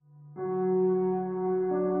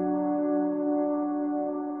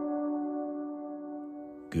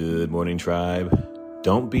Good morning, tribe.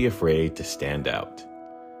 Don't be afraid to stand out.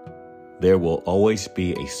 There will always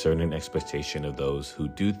be a certain expectation of those who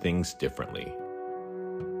do things differently.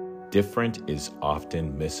 Different is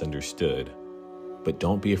often misunderstood, but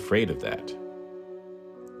don't be afraid of that.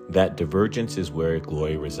 That divergence is where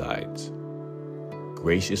glory resides.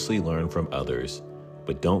 Graciously learn from others,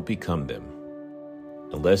 but don't become them.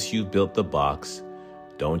 Unless you've built the box,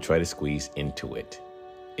 don't try to squeeze into it.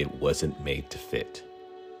 It wasn't made to fit.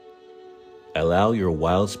 Allow your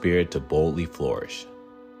wild spirit to boldly flourish.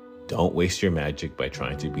 Don't waste your magic by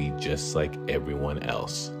trying to be just like everyone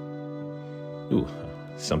else.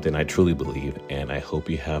 Something I truly believe, and I hope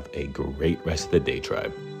you have a great rest of the day,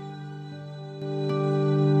 tribe.